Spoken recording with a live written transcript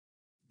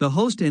The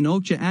Host and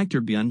Okja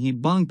actor Byun Hee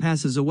Bong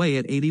passes away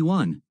at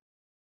 81.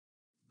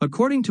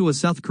 According to a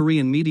South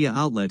Korean media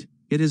outlet,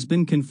 it has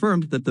been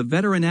confirmed that the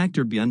veteran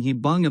actor Byun Hee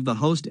Bong of the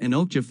Host and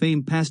Okja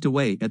fame passed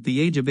away at the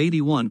age of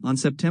 81 on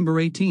September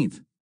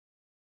 18.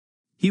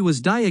 He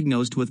was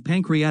diagnosed with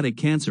pancreatic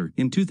cancer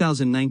in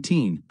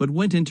 2019 but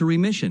went into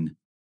remission.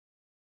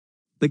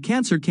 The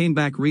cancer came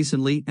back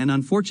recently and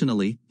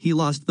unfortunately, he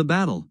lost the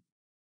battle.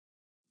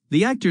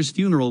 The actor's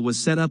funeral was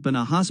set up in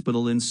a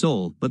hospital in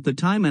Seoul, but the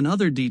time and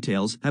other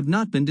details have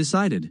not been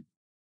decided.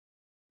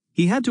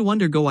 He had to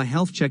undergo a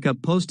health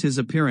checkup post his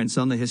appearance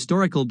on the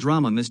historical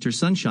drama Mr.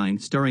 Sunshine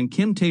starring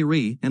Kim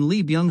Tae-ri and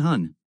Lee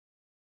Byung-hun.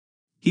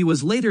 He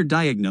was later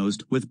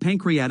diagnosed with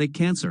pancreatic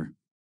cancer.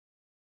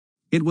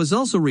 It was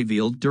also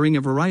revealed during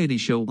a variety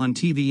show on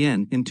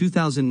TVN in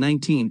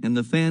 2019, and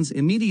the fans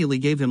immediately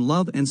gave him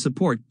love and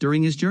support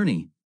during his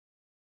journey.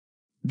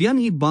 Byun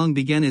Hee Bong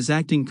began his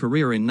acting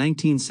career in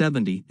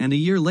 1970 and a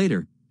year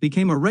later,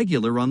 became a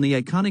regular on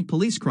the iconic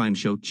police crime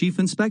show Chief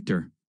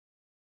Inspector.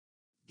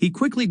 He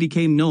quickly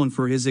became known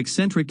for his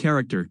eccentric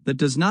character that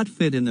does not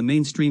fit in the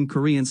mainstream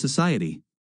Korean society.